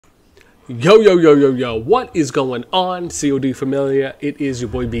Yo, what is going on, COD Familia? It is your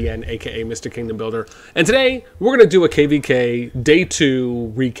boy BN, aka Mr. Kingdom Builder, and today we're going to do a KvK Day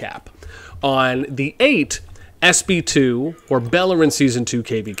 2 recap on the 8 SB2 or Bellerin Season 2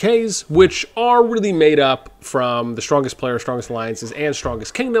 KvKs, which are really made up from the strongest players, strongest alliances, and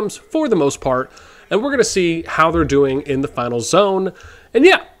strongest kingdoms for the most part, and we're going to see how they're doing in the final zone, and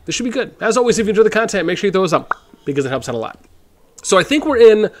yeah, this should be good. As always, if you enjoy the content, make sure you throw us up, because it helps out a lot. So I think we're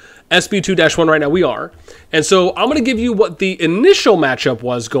in SB2-1 right now. We are. And so I'm going to give you what the initial matchup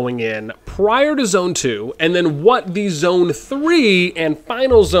was going in prior to Zone 2, and then what the Zone 3 and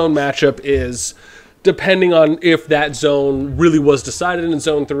final zone matchup is, depending on if that zone really was decided in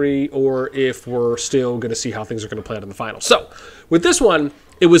Zone 3 or if we're still going to see how things are going to play out in the final. So with this one,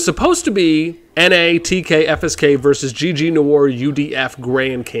 it was supposed to be NASTi FSK versus GG Noir UDF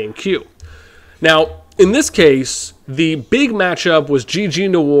Gray and KQ. Now, in this case, the big matchup was GG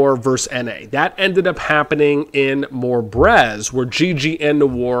Noir versus NA. That ended up happening in Morbrez, where GG and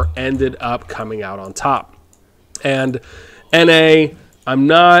Noir ended up coming out on top. And NA, I'm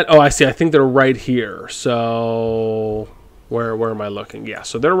not... Oh, I see. I think they're right here. So where am I looking? Yeah,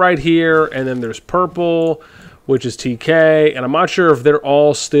 so they're right here. And then there's purple, which is TK. And I'm not sure if they're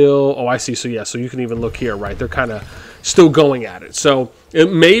all still... Oh, I see. So yeah, so you can even look here, right? They're kind of still going at it. So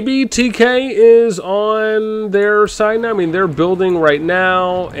maybe TK is on their side now. I mean, they're building right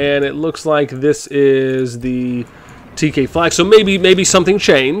now, and it looks like this is the TK flag. So maybe something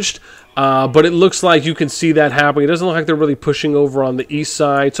changed, but it looks like you can see that happening. It doesn't look like they're really pushing over on the east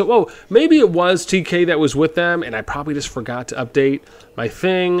side. So, oh, maybe it was TK that was with them, and I probably just forgot to update my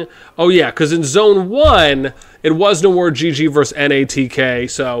thing. Oh, yeah, because in Zone 1, it was Noir GG versus NATK.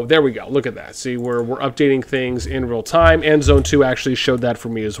 So there we go. Look at that. See, we're updating things in real time, and Zone 2 actually showed that for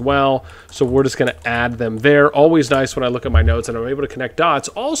me as well. So we're just going to add them there. Always nice when I look at my notes and I'm able to connect dots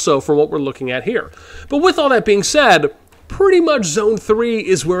also from what we're looking at here. But with all that being said, pretty much Zone 3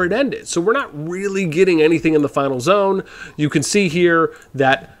 is where it ended. So we're not really getting anything in the final zone. You can see here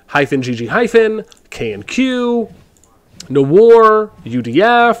that -GG-, K and Q, Noir,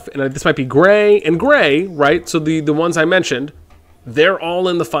 UDF, and this might be Gray, and Gray, right? So the ones I mentioned, they're all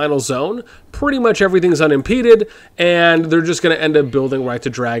in the final zone. Pretty much everything's unimpeded, and they're just going to end up building right to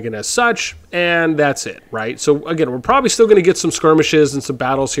dragon as such, and that's it, right? So again, we're probably still going to get some skirmishes and some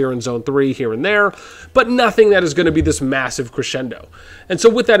battles here in Zone 3 here and there, but nothing that is going to be this massive crescendo. And so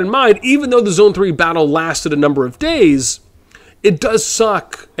with that in mind, even though the Zone 3 battle lasted a number of days, it does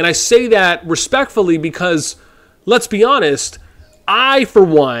suck, and I say that respectfully because, let's be honest, I, for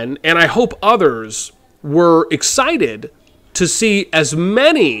one, and I hope others, were excited to see as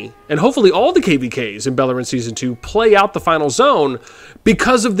many, and hopefully all the KvKs in Bellerin Season 2 play out the final zone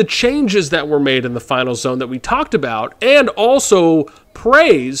because of the changes that were made in the final zone that we talked about, and also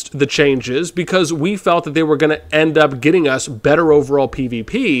praised the changes because we felt that they were going to end up getting us better overall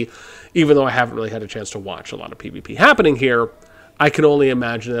PvP. Even though I haven't really had a chance to watch a lot of PvP happening here, I can only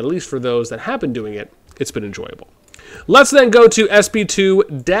imagine that at least for those that have been doing it, it's been enjoyable. Let's then go to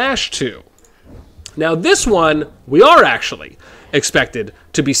SB2-2. Now this one, we are actually expected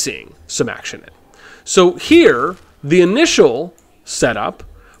to be seeing some action in. So here, the initial setup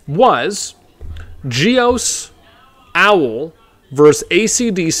was Geos, Owl versus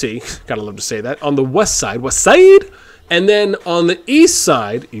ACDC, gotta love to say that, on the west side, and then on the east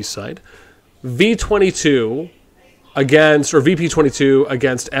side, V22 against, or VP22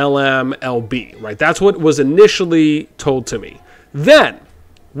 against LMLB, right? That's what was initially told to me. Then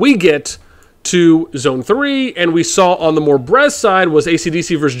we get to Zone 3, and we saw on the Morbrez side was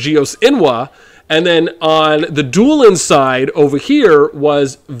ACDC versus Geos Inwa, and then on the Duelin side over here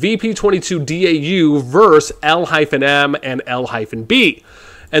was VP22 DAU versus L-M and L-B.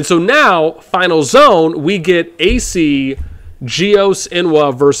 And so now, final zone, we get AC Geos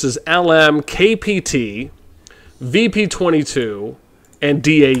Inwa versus LM KPT, VP22, and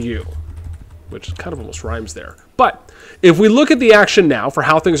DAU, which kind of almost rhymes there. But if we look at the action now for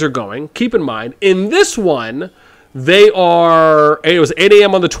how things are going, keep in mind, in this one, it was 8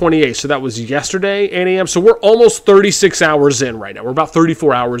 a.m. on the 28th, so that was yesterday, 8 a.m. So we're almost 36 hours in right now. We're about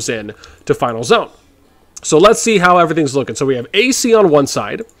 34 hours in to final zone. So let's see how everything's looking. So we have AC on one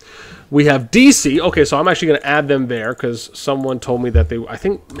side. We have DC. Okay, so I'm actually going to add them there because someone told me that I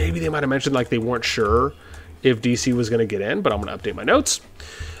think maybe they might have mentioned like they weren't sure if DC was going to get in, but I'm going to update my notes.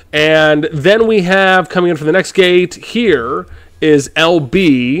 And then we have, coming in for the next gate, here is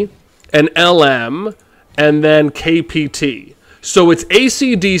LB and LM and then KPT. So it's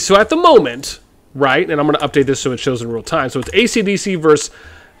ACD. So at the moment, right, and I'm going to update this so it shows in real time. So it's ACDC versus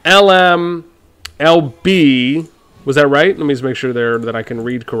LM, LB, Was that right? Let me just make sure there that I can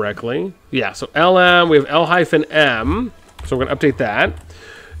read correctly. Yeah, so LM, we have L-M, so we're going to update that.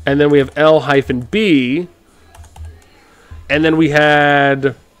 And then we have L-B, and then we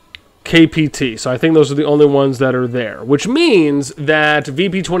had KPT. So I think those are the only ones that are there, which means that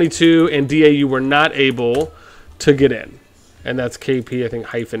VP22 and DAU were not able to get in. And that's KP, I think,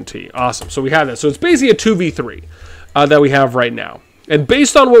 -T. Awesome. So we have that. So it's basically a 2v3 that we have right now. And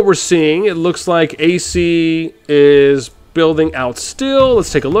based on what we're seeing, it looks like AC is building out still.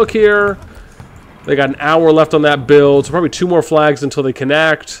 Let's take a look here. They got an hour left on that build, so probably 2 more flags until they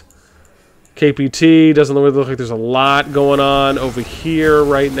connect. KPT doesn't really look like there's a lot going on over here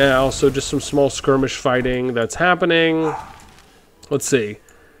right now, so just some small skirmish fighting that's happening. Let's see.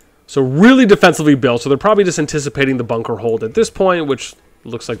 So really defensively built, so they're probably just anticipating the bunker hold at this point, which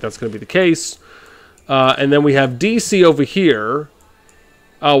looks like that's going to be the case. And then we have DC over here.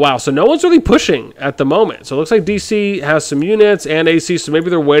 Oh, wow. So no one's really pushing at the moment. So it looks like DC has some units and AC, so maybe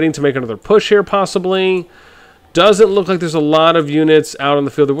they're waiting to make another push here, possibly. Doesn't look like there's a lot of units out on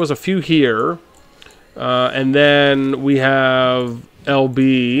the field. There was a few here. And then we have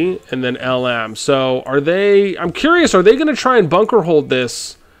LB and then LM. So are they... I'm curious, are they going to try and bunker hold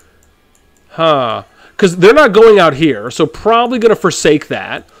this? Huh. Because they're not going out here, so probably going to forsake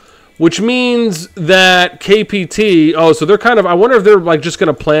that. Which means that KPT, oh, so they're kind of, I wonder if they're like just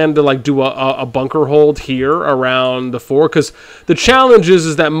going to plan to like do a bunker hold here around the 4. Because the challenge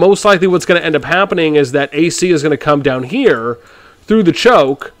is that most likely what's going to end up happening is that AC is going to come down here through the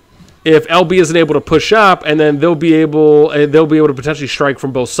choke if LB isn't able to push up, and then they'll be able to potentially strike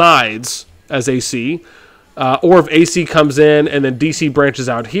from both sides as AC. Or if AC comes in and then DC branches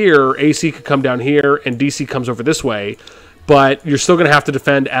out here, AC could come down here and DC comes over this way. But you're still going to have to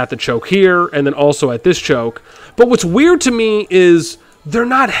defend at the choke here and then also at this choke. But what's weird to me is they're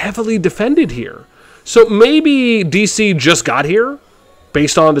not heavily defended here. So maybe DC just got here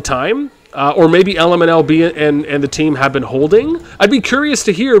based on the time. Or maybe LM and LB and the team have been holding. I'd be curious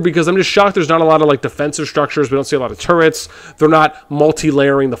to hear because I'm just shocked there's not a lot of like defensive structures. We don't see a lot of turrets. They're not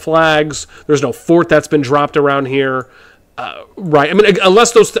multi-layering the flags. There's no fort that's been dropped around here. Right. I mean,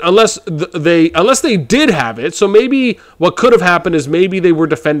 unless they did have it. So maybe what could have happened is maybe they were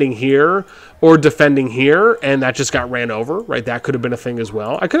defending here or defending here, and that just got ran over. Right. That could have been a thing as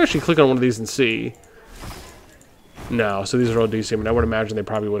well. I could actually click on one of these and see. No. So these are all DC. I mean, I would imagine they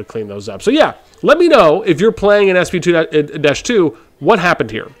probably would have cleaned those up. So yeah, let me know if you're playing in SB2-2 what happened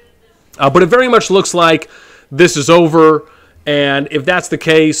here. But it very much looks like this is over, and if that's the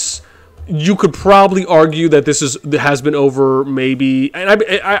case, you could probably argue that this has been over maybe, and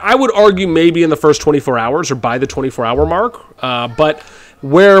I would argue maybe in the first 24 hours or by the 24-hour mark. But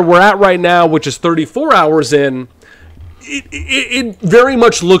where we're at right now, which is 34 hours in, it very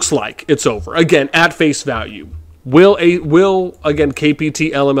much looks like it's over. Again, at face value. Will again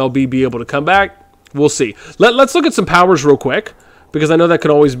KPT LMLB be able to come back? We'll see. Let's look at some powers real quick, because I know that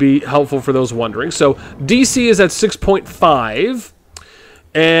could always be helpful for those wondering. So DC is at 6.5.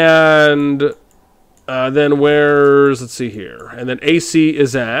 And then let's see here. And then AC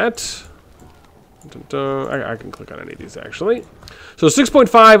is at, I can click on any of these actually. So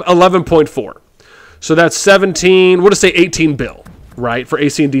 6.5, 11.4. So that's 17, we'll just say 18 bill, right? For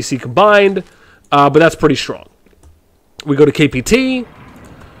AC and DC combined, but that's pretty strong. We go to KPT,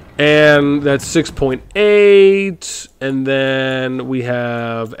 and that's 6.8, and then we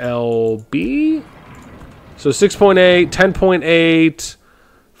have LB. So 6.8, 10.8,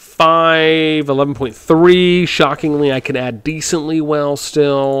 5, 11.3. Shockingly, I can add decently well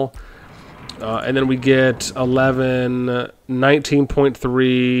still. And then we get 11,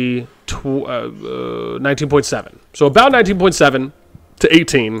 19.3, 19.7. So about 19.7 to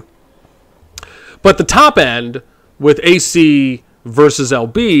 18. But the top end with AC versus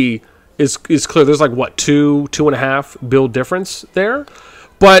LB is clear. There's like, what, 2.5 build difference there?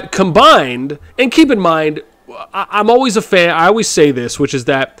 But combined, and keep in mind, I'm always a fan, I always say this, which is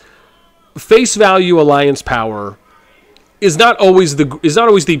that face value alliance power is not always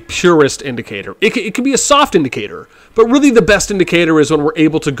the purest indicator. It can be a soft indicator, but really the best indicator is when we're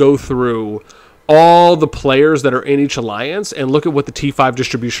able to go through all the players that are in each alliance and look at what the T5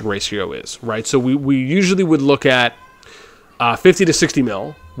 distribution ratio is, right? So we usually would look at 50 to 60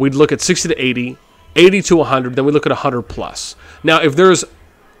 mil. We'd look at 60 to 80, 80 to 100, then we look at 100 plus. Now, if there's a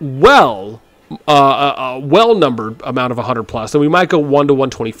well-numbered amount of 100 plus, then we might go 1 to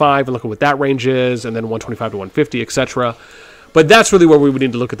 125 and look at what that range is, and then 125 to 150, etc. But that's really where we would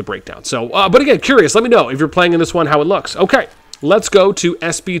need to look at the breakdown. So, but again, curious, let me know if you're playing in this one, how it looks. Okay, let's go to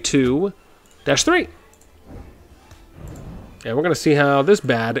SB2-3. And we're going to see how this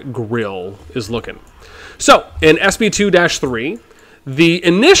bad grill is looking. So, in SB2-3, the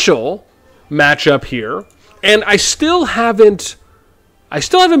initial matchup here, and I still haven't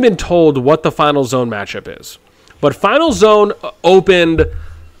been told what the Final Zone matchup is. But Final Zone opened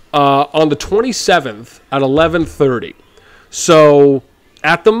on the 27th at 11:30. So,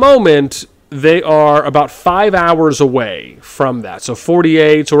 at the moment, they are about 5 hours away from that. So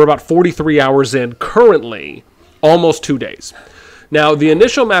 48, so we're about 43 hours in currently, almost 2 days. Now, the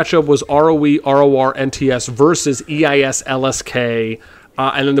initial matchup was ROE, ROR, NTS versus EIS, LSK,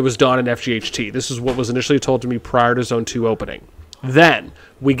 and then there was Dawn and FGHT. This is what was initially told to me prior to Zone 2 opening. Then,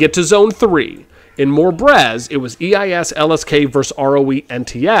 we get to Zone 3. In Morbrez, it was EIS, LSK versus ROE,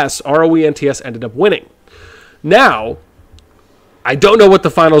 NTS. ROE, NTS ended up winning. Now, I don't know what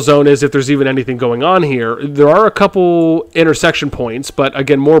the Final Zone is, if there's even anything going on here. There are a couple intersection points, but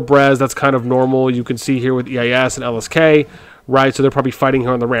again, Morbrez, that's kind of normal. You can see here with EIS and LSK, right? So they're probably fighting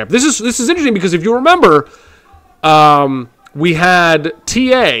here on the ramp. This is interesting because if you remember, we had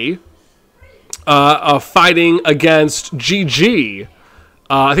TA fighting against GG.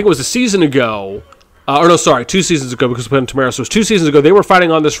 I think it was a season ago. Or no, sorry, 2 seasons ago, because we put in tomorrow. So it was 2 seasons ago. They were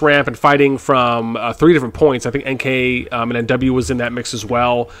fighting on this ramp and fighting from 3 different points. I think NK and NW was in that mix as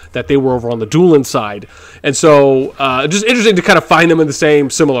well, that they were over on the Doolin side. And so just interesting to kind of find them in the same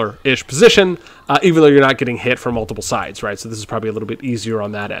similar-ish position, even though you're not getting hit from multiple sides, right? So this is probably a little bit easier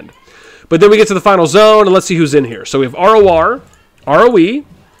on that end. But then we get to the Final Zone, and let's see who's in here. So we have ROR, ROE, we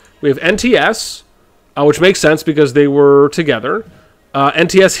have NTS, which makes sense because they were together.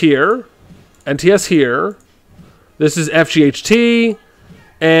 NTS here. NTS here. This is FGHT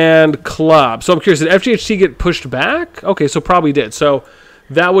and Club. So I'm curious, did FGHT get pushed back? Okay, so probably did. So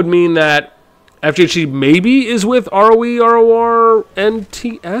that would mean that FGHT maybe is with ROE, ROR,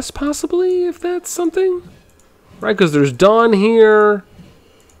 NTS possibly, if that's something. Right, because there's Dawn here.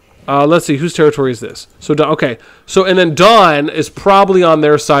 Let's see, whose territory is this? So, okay. So, and then Dawn is probably on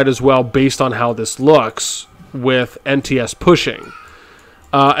their side as well based on how this looks with NTS pushing.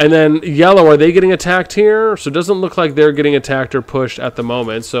 And then Yellow, are they getting attacked here? So it doesn't look like they're getting attacked or pushed at the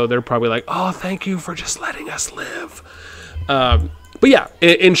moment. So they're probably like, oh, thank you for just letting us live. But yeah,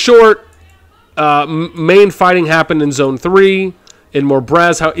 in short, main fighting happened in Zone 3 in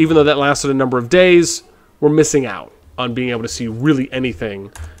Morbrez. Even though that lasted a number of days, we're missing out on being able to see really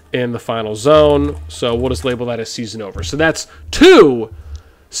anything in the Final Zone. So we'll just label that as season over. So that's 2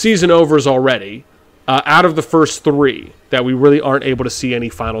 season overs already. Out of the first 3 that we really aren't able to see any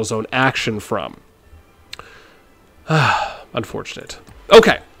Final Zone action from. Unfortunate.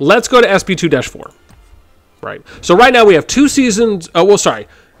 Okay, let's go to SB2-4. Right. So right now we have 2 seasons. Oh, well, sorry.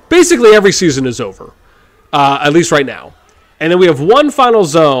 Basically every season is over, at least right now. And then we have 1 Final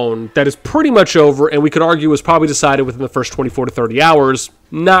Zone that is pretty much over, and we could argue was probably decided within the first 24 to 30 hours.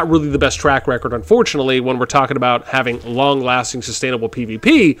 Not really the best track record, unfortunately, when we're talking about having long-lasting, sustainable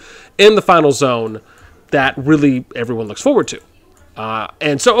PvP in the Final Zone that really everyone looks forward to.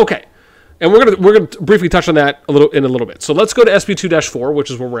 And so, okay. And we're gonna briefly touch on that in a little bit. So let's go to SB2-4, which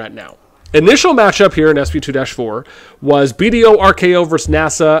is where we're at now. Initial matchup here in SB2-4 was BDO, RKO versus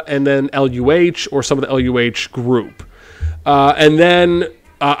NASA, and then LUH, or some of the LUH group. And then,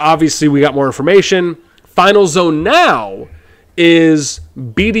 obviously, we got more information. Final Zone now is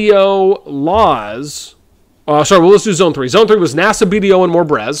BDO Laws. Sorry, well, let's do Zone 3. Zone 3 was NASA, BDO, and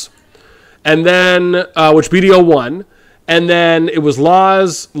Morbrez. And then, which BDO won. And then it was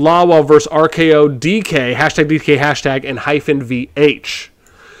Laws, Lawa versus RKO, DK, hashtag, and -VH.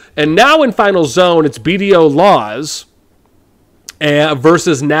 And now in Final Zone, it's BDO Laws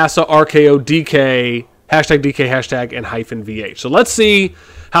versus NASA, RKO, DK, hashtag, and -VH. So let's see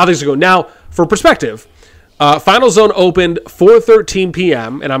how things are going. Now, for perspective, Final Zone opened 4:13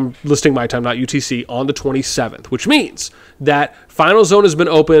 p.m., and I'm listing my time, not UTC, on the 27th, which means that Final Zone has been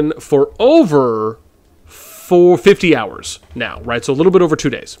open for over 50 hours now, right? So a little bit over 2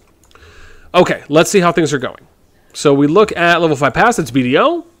 days. Okay, let's see how things are going. So we look at level 5 pass, that's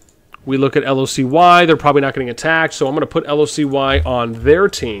BDO. We look at LOCY, they're probably not getting attacked, so I'm going to put LOCY on their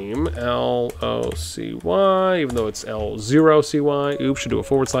team. LOCY, even though it's L0CY. Oops, should do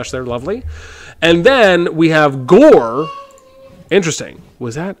a / there, lovely. And then we have Gore. Interesting.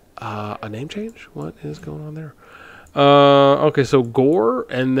 Was that a name change? What is going on there? Okay, so Gore,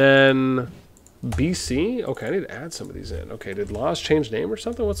 and then BC. Okay, I need to add some of these in. Okay, did Laws change name or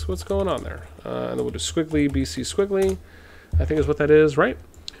something? What's going on there? And then we'll do Squiggly, BC Squiggly, I think is what that is, right?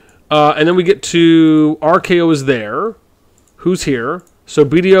 And then we get to RKO is there. Who's here? So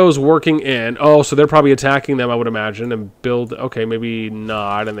BDO is working in. Oh, so they're probably attacking them, I would imagine, and build. Okay, maybe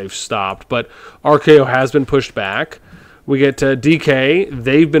not, and they've stopped. But RKO has been pushed back. We get DK.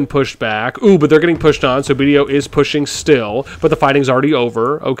 They've been pushed back. Ooh, but they're getting pushed on, so BDO is pushing still, but the fighting's already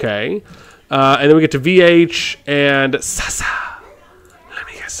over. Okay. And then we get to VH and Sasa. Let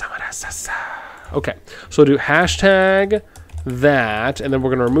me get some of that Sasa. Okay. So we'll do hashtag that, and then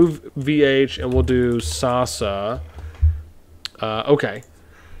we're going to remove VH, and we'll do Sasa. Okay.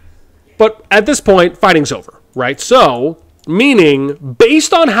 But at this point, fighting's over, right? So, meaning,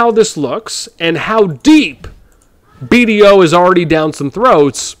 based on how this looks and how deep BDO is already down some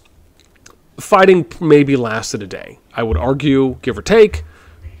throats, fighting maybe lasted a day. I would argue, give or take.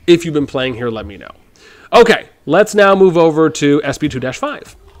 If you've been playing here, let me know. Okay, let's now move over to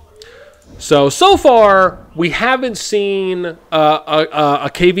SB2-5. So far, we haven't seen a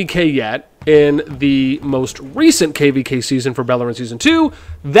KvK yet in the most recent KvK season for Bellerin Season 2.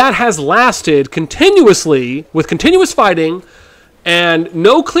 That has lasted continuously, with continuous fighting, and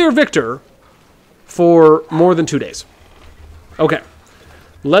no clear victor for more than 2 days. Okay,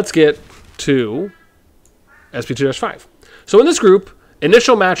 let's get to SB2-5. So in this group,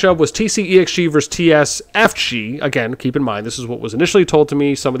 initial matchup was TC-EXG versus TS-FG. Again, keep in mind, this is what was initially told to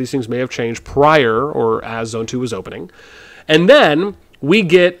me. Some of these things may have changed prior or as Zone 2 was opening. And then we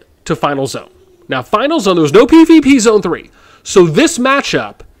get to Final Zone. Now, Final Zone, there was no PvP Zone 3. So this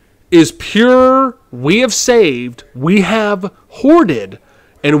matchup is pure, we have saved, we have hoarded,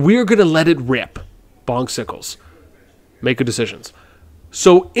 and we're going to let it rip. Bonk sickles. Make good decisions.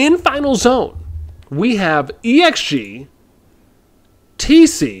 So in Final Zone, we have EXG,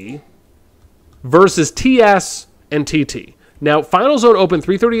 TC versus TS and TT. Now, Final Zone opened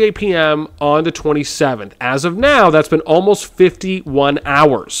 3:38 p.m. on the 27th. As of now, that's been almost 51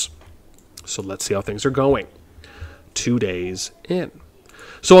 hours. So let's see how things are going. 2 days in.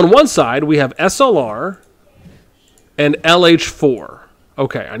 So on one side, we have SLR and LH4.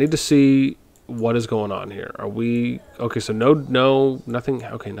 Okay, I need to see what is going on here. Are we... Okay, so nothing...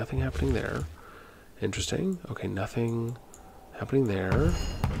 Okay, nothing happening there. Interesting. Okay, nothing happening there.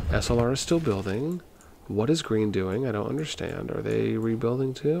 SLR is still building. What is green doing? I don't understand. Are they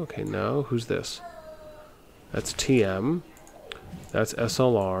rebuilding too? Okay, no. Who's this? That's TM. That's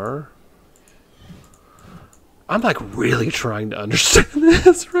SLR. I'm like really trying to understand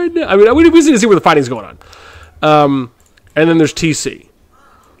this right now. I mean, we need to see where the fighting's going on. And then there's TC.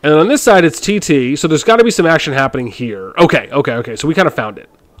 And then on this side, it's TT. So there's got to be some action happening here. Okay. So we kind of found it.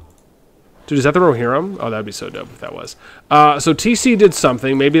 Dude, is that the Rohirrim? Oh, that'd be so dope if that was. So TC did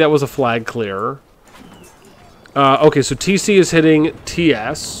something. Maybe that was a flag clear. Okay, so TC is hitting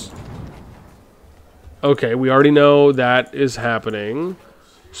TS. Okay, we already know that is happening.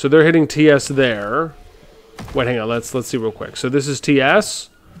 So they're hitting TS there. Wait, hang on. Let's see real quick. So this is TS.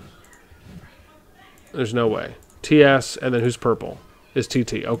 There's no way. TS, and then who's purple? Is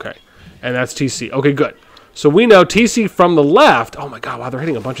TT. Okay. And that's TC. Okay, good. So we know TC from the left. Oh my god, wow, they're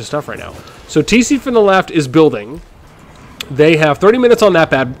hitting a bunch of stuff right now. So TC from the left is building. They have 30 minutes on that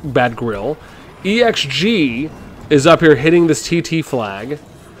bad grill. EXG is up here hitting this TT flag.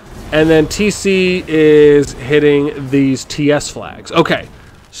 And then TC is hitting these TS flags. Okay.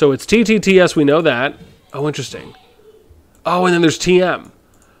 So it's TTTS, we know that. Oh, interesting. Oh, and then there's TM.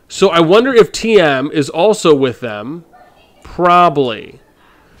 So I wonder if TM is also with them. Probably.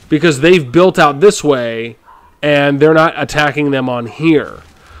 Because they've built out this way, and they're not attacking them on here.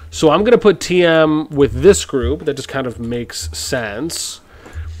 So I'm going to put TM with this group. That just kind of makes sense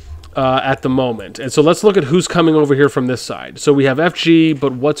at the moment. And so let's look at who's coming over here from this side. So we have FG,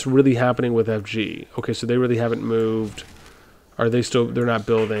 but what's really happening with FG? Okay, so they really haven't moved. Are they still... They're not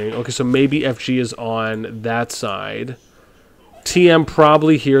building. Okay, so maybe FG is on that side. TM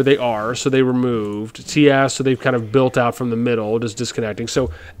probably here. They are, so they removed. TS, so they've kind of built out from the middle, just disconnecting.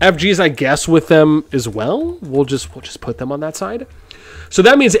 So FG's, I guess, with them as well. We'll just put them on that side. So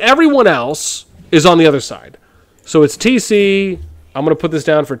that means everyone else is on the other side. So it's TC. I'm going to put this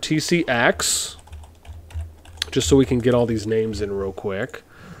down for TCX, just so we can get all these names in real quick.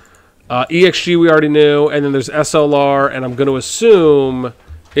 EXG we already knew, and then there's SLR, and I'm going to assume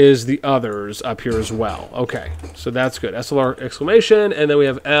is the others up here as well. Okay, so that's good. SLR exclamation, and then we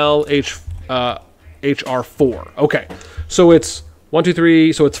have HR4. Okay, so it's 1, 2,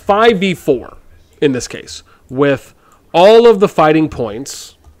 3. So it's 5v4 in this case, with all of the fighting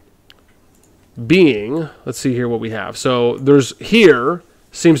points being. Let's see here what we have. So there's here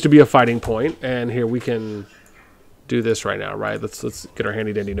seems to be a fighting point, and here we can do this right now, right? Let's get our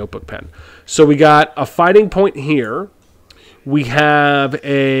handy dandy notebook pen. So we got a fighting point here. We have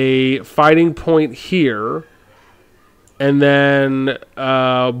a fighting point here, and then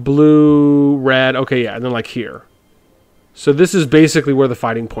blue, red. Okay, yeah, and then like here. So this is basically where the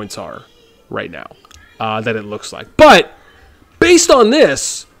fighting points are right now. that it looks like. But based on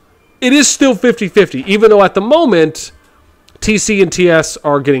this, it is still 50-50, even though at the moment, TC and TS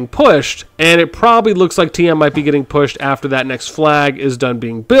are getting pushed, and it probably looks like TM might be getting pushed after that next flag is done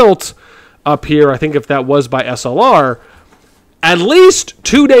being built up here. I think if that was by SLR, at least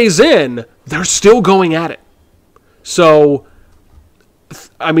 2 days in, they're still going at it. So,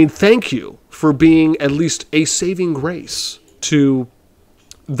 I mean, thank you for being at least a saving grace to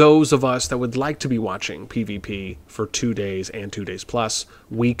those of us that would like to be watching PvP for 2 days and 2 days plus.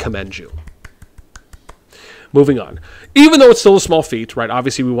 We commend you. Moving on. Even though it's still a small feat, right?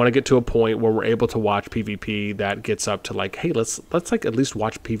 Obviously, we want to get to a point where we're able to watch PvP that gets up to like, hey, let's like at least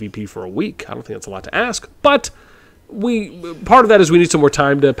watch PvP for a week. I don't think that's a lot to ask, but part of that is we need some more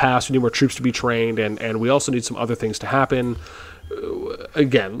time to pass. We need more troops to be trained, and we also need some other things to happen.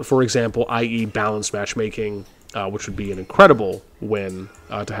 Again, for example, i.e. balanced matchmaking, which would be an incredible win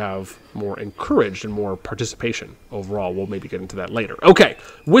to have more encouraged and more participation overall. We'll maybe get into that later. Okay,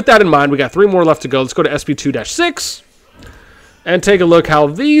 with that in mind, we got 3 more left to go. Let's go to SB2-6 and take a look how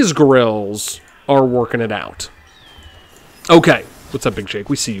these grills are working it out. Okay, what's up, Big Jake?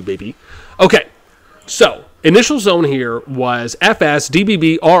 We see you, baby. Okay, so initial zone here was FS,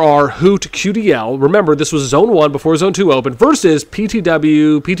 DBB, RR, Hoot, QDL. Remember, this was Zone 1 before Zone 2 opened versus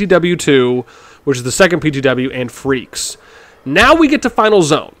PTW, PTW2, which is the second PTW, and Freaks. Now we get to Final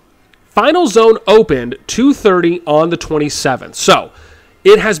Zone. Final Zone opened 2:30 on the 27th. So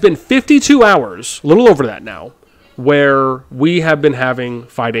it has been 52 hours, a little over that now, where we have been having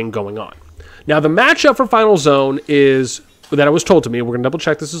fighting going on. Now the matchup for Final Zone is, that I was told to me, we're going to double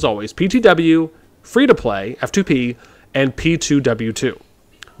check this as always, PTW, Free-to-Play, F2P, and P2W2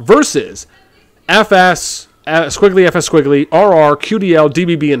 versus FS, Squiggly, FS Squiggly, RR, QDL,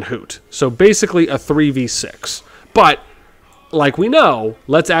 DBB, and Hoot. So basically a 3v6. But, like we know,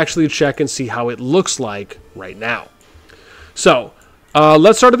 let's actually check and see how it looks like right now. So,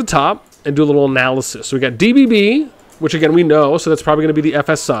 let's start at the top and do a little analysis. So we got DBB, which again we know, so that's probably going to be the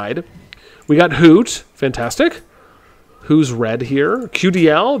FS side. We got Hoot, fantastic. Who's red here?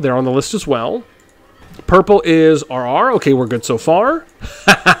 QDL, they're on the list as well. Purple is RR. Okay, we're good so far.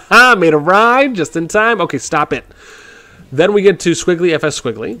 Made a ride just in time. Okay, stop it. Then we get to Squiggly, FS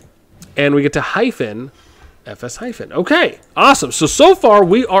Squiggly. And we get to Hyphen, FS Hyphen. Okay, awesome. So far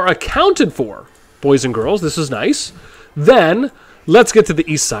we are accounted for, boys and girls. This is nice. Then let's get to the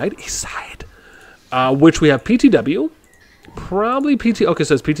east side. Which we have PTW. Probably PT. Okay,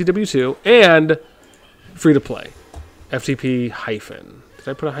 so it's PTW2. And Free-to-Play. FTP Hyphen. Did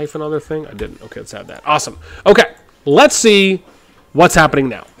I put a hyphen on their thing? I didn't. Okay, let's add that. Awesome. Okay, let's see what's happening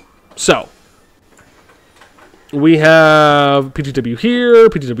now. So, we have PTW here,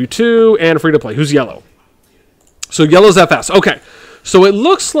 PTW2, and Free-to-Play. Who's yellow? So, yellow's FS. Okay, so it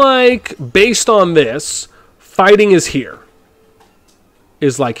looks like, based on this, fighting is here.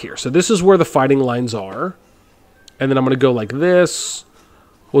 Is like here. So, this is where the fighting lines are. And then I'm going to go like this.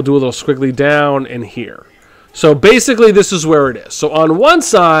 We'll do a little squiggly down and here. So basically, this is where it is. So on one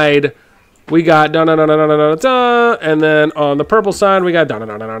side, we got da da da da da da da, and then on the purple side, we got da da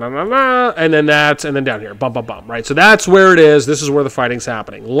da da da da da, and then that's, and then down here, bum bum bum, right? So that's where it is. This is where the fighting's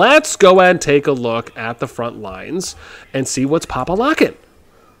happening. Let's go ahead and take a look at the front lines and see what's pop-a-locking.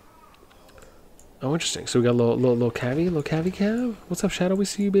 Oh, interesting. So we got a little cav. What's up, Shadow? We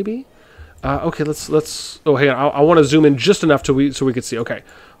see you, baby. Okay, let's. Oh, hang on. I want to zoom in just enough so we can see. Okay,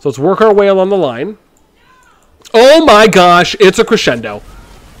 so let's work our way along the line. Oh my gosh, it's a crescendo.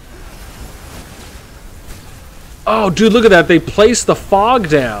 Oh, dude, look at that. They placed the fog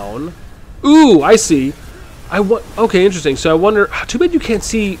down. Ooh, I see. Okay, interesting. So I wonder, too bad you can't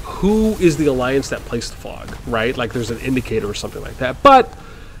see who is the alliance that placed the fog, right? Like there's an indicator or something like that. But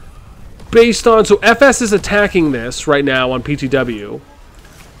based on, so FS is attacking this right now on PTW.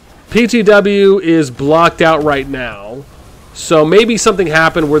 PTW is blocked out right now. So maybe something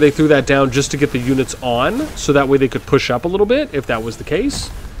happened where they threw that down just to get the units on, so that way they could push up a little bit, if that was the case.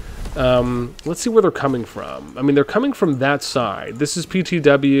 Let's see where they're coming from. I mean, they're coming from that side. This is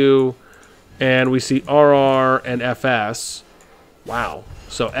PTW, and we see RR and FS. Wow.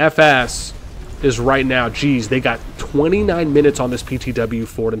 So FS is right now, geez, they got 29 minutes on this PTW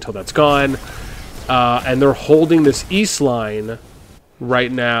fort until that's gone. And they're holding this east line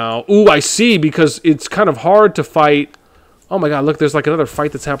right now. Ooh, I see, because it's kind of hard to fight. Oh my god, look, there's like another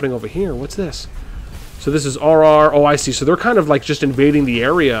fight that's happening over here. What's this? So this is RR. Oh, I see. So they're kind of like just invading the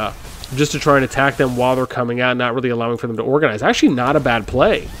area just to try and attack them while they're coming out, not really allowing for them to organize. Actually, not a bad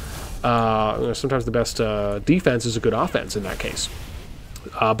play. Sometimes the best defense is a good offense in that case.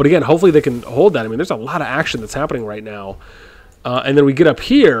 But again, hopefully they can hold that. I mean, there's a lot of action that's happening right now. And then we get up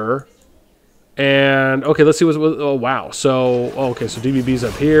here, And, okay, let's see what's, oh, wow. So, okay, so DBB's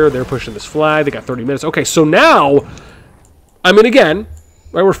up here. They're pushing this flag. They got 30 minutes. Okay, so now, I mean, again,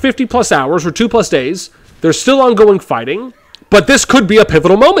 right, we're 50 plus hours. We're 2+ days. There's still ongoing fighting. But this could be a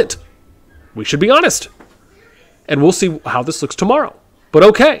pivotal moment. We should be honest. And we'll see how this looks tomorrow. But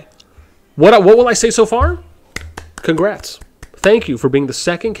okay. What will I say so far? Congrats. Thank you for being the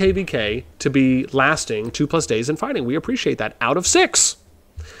second KvK to be lasting 2+ days in fighting. We appreciate that. Out of 6.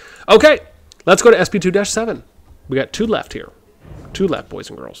 Okay. Let's go to SB2-7. We got 2 left here. 2 left, boys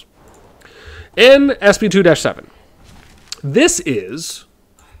and girls. In SB2-7, this is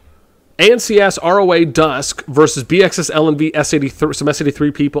ANCS ROA Dusk versus BXS LNV S83, some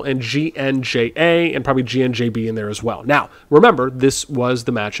S83 people, and GNJA, and probably GNJB in there as well. Now, remember, this was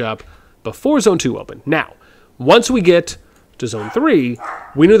the matchup before Zone 2 opened. Now, once we get to Zone 3,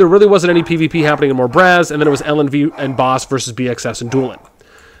 we knew there really wasn't any PvP happening in more Brez, and then it was LNV and Boss versus BXS and Dueling.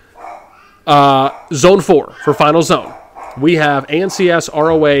 Zone 4 for Final Zone. We have ANCS,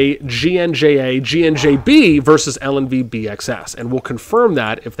 ROA, GNJA, GNJB versus LNV BXS. And we'll confirm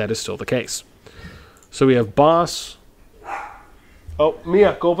that if that is still the case. So we have Boss. Oh,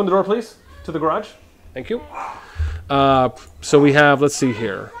 Mia, go open the door, please, to the garage. Thank you. So we have, let's see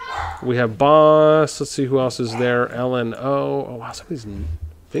here. We have Boss. Let's see who else is there. LNO. Oh, wow, some of these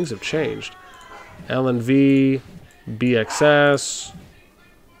things have changed. LNV, BXS.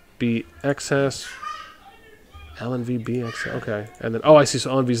 BXS, LNV, BXS, okay. And then, oh, I see, so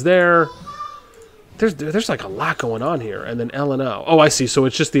LNV's there. There's like a lot going on here. And then LNO. Oh, I see, so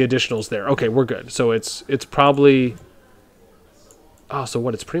it's just the additionals there. Okay, we're good. So it's probably, oh, so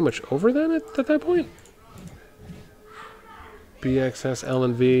what, it's pretty much over then at that point? BXS,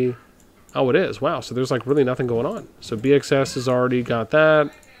 LNV. Oh, it is. Wow, so there's like really nothing going on. So BXS has already got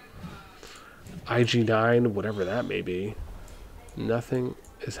that. IG9, whatever that may be. Nothing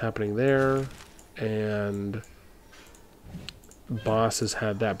is happening there, and Boss has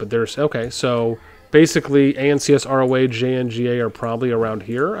had that, but there's, okay, so basically ANCS, ROA, JNGA are probably around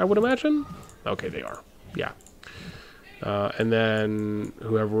here, I would imagine. Okay, they are, yeah. And then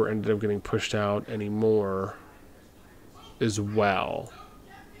whoever ended up getting pushed out anymore as well,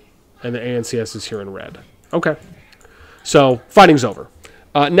 and the ANCS is here in red. Okay, so fighting's over.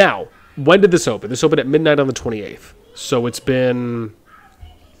 Now, when did this open? This opened at midnight on the 28th, so it's been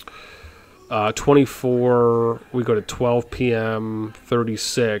 24, we go to 12 p.m.,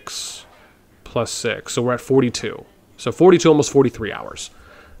 36, plus 6. So we're at 42. So 42, almost 43 hours.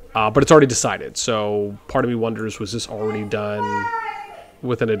 But it's already decided. So part of me wonders, was this already done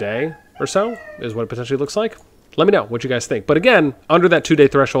within a day or so? Is what it potentially looks like. Let me know what you guys think. But again, under that 2-day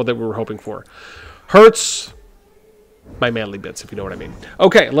threshold that we were hoping for. Hurts my manly bits, if you know what I mean.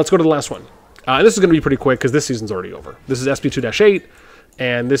 Okay, let's go to the last one. And this is going to be pretty quick because this season's already over. This is SB2-8.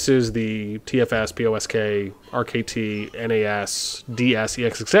 And this is the TFS, POSK, RKT, NAS, DS,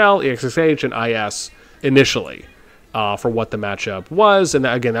 EXXL, EXXH, and IS initially for what the matchup was. And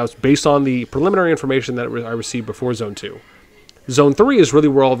that, again, that was based on the preliminary information that I received before Zone 2. Zone 3 is really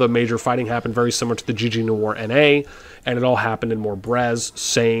where all the major fighting happened, very similar to the GG Noir NA, and it all happened in more Brez,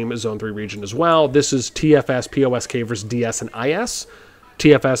 same Zone 3 region as well. This is TFS, POSK versus DS and IS.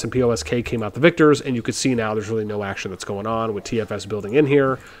 TFS and POSK came out the victors, and you could see now there's really no action that's going on with TFS building in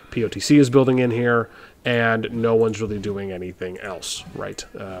here, POTC is building in here, and no one's really doing anything else, right?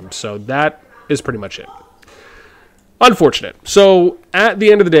 So that is pretty much it. Unfortunate. So at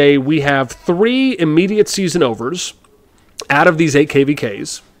the end of the day, we have 3 immediate season overs out of these 8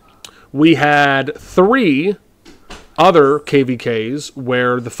 KvKs. We had 3 other KvKs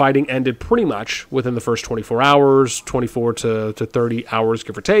where the fighting ended pretty much within the first 24 hours, 24 to 30 hours,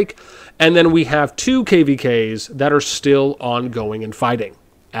 give or take. And then we have 2 KvKs that are still ongoing and fighting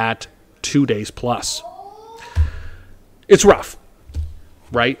at 2 days plus. It's rough,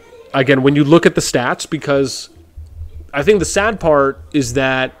 right? Again, when you look at the stats, because I think the sad part is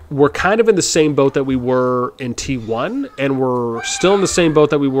that we're kind of in the same boat that we were in T1, and we're still in the same boat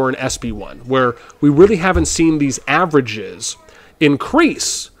that we were in SB1, where we really haven't seen these averages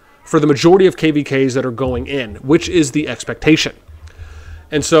increase for the majority of KvKs that are going in, which is the expectation.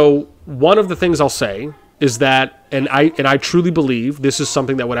 And so one of the things I'll say is that, and I truly believe this is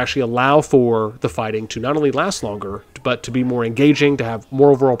something that would actually allow for the fighting to not only last longer, but to be more engaging, to have more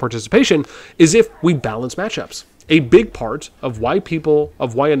overall participation, is if we balance matchups. A big part of why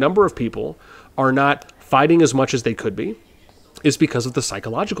a number of people are not fighting as much as they could be is because of the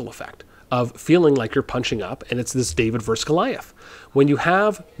psychological effect of feeling like you're punching up and it's this David versus Goliath. When you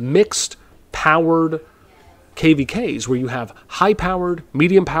have mixed powered KvKs, where you have high powered,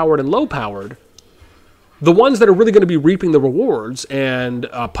 medium powered, and low powered, The ones that are really going to be reaping the rewards and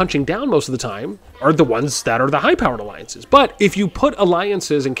punching down most of the time are the ones that are the high-powered alliances. But if you put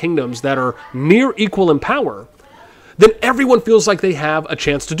alliances and kingdoms that are near equal in power, then everyone feels like they have a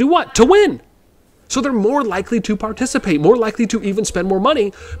chance to do what? To win. So they're more likely to participate, more likely to even spend more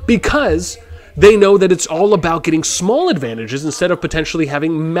money because they know that it's all about getting small advantages instead of potentially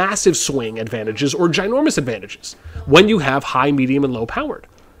having massive swing advantages or ginormous advantages when you have high, medium, and low powered.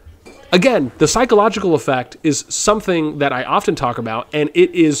 Again, the psychological effect is something that I often talk about, and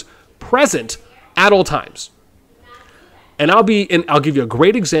it is present at all times. And I'll give you a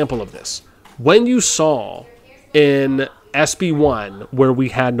great example of this. When you saw in SB1 where we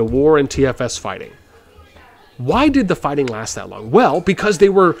had Nawar and TFS fighting, why did the fighting last that long? Well, because they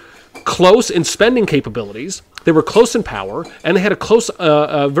were close in spending capabilities, they were close in power, and they had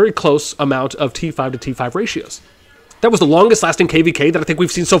a very close amount of T5 to T5 ratios. That was the longest lasting KvK that I think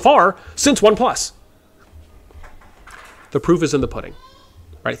we've seen so far since 1+. The proof is in the pudding.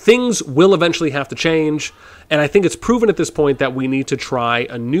 Right? Things will eventually have to change, and I think it's proven at this point that we need to try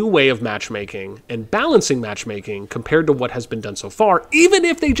a new way of matchmaking and balancing matchmaking compared to what has been done so far, even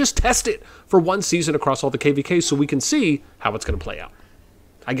if they just test it for one season across all the KvKs so we can see how it's going to play out.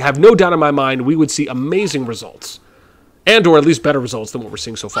 I have no doubt in my mind we would see amazing results, and or at least better results than what we're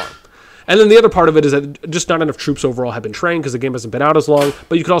seeing so far. And then the other part of it is that just not enough troops overall have been trained because the game hasn't been out as long.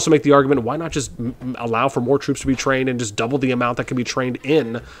 But you could also make the argument, why not just allow for more troops to be trained and just double the amount that can be trained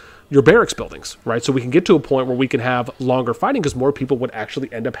in your barracks buildings, right? So we can get to a point where we can have longer fighting because more people would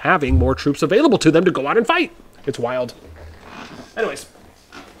actually end up having more troops available to them to go out and fight. It's wild. Anyways,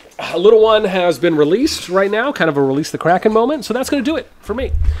 a little one has been released right now, kind of a release the Kraken moment. So that's going to do it for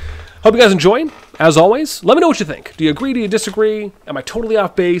me. Hope you guys enjoyed. As always, let me know what you think. Do you agree? Do you disagree? Am I totally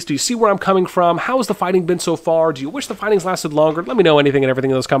off base? Do you see where I'm coming from? How has the fighting been so far? Do you wish the fighting's lasted longer? Let me know anything and everything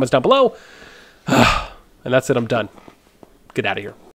in those comments down below. And that's it. I'm done. Get out of here.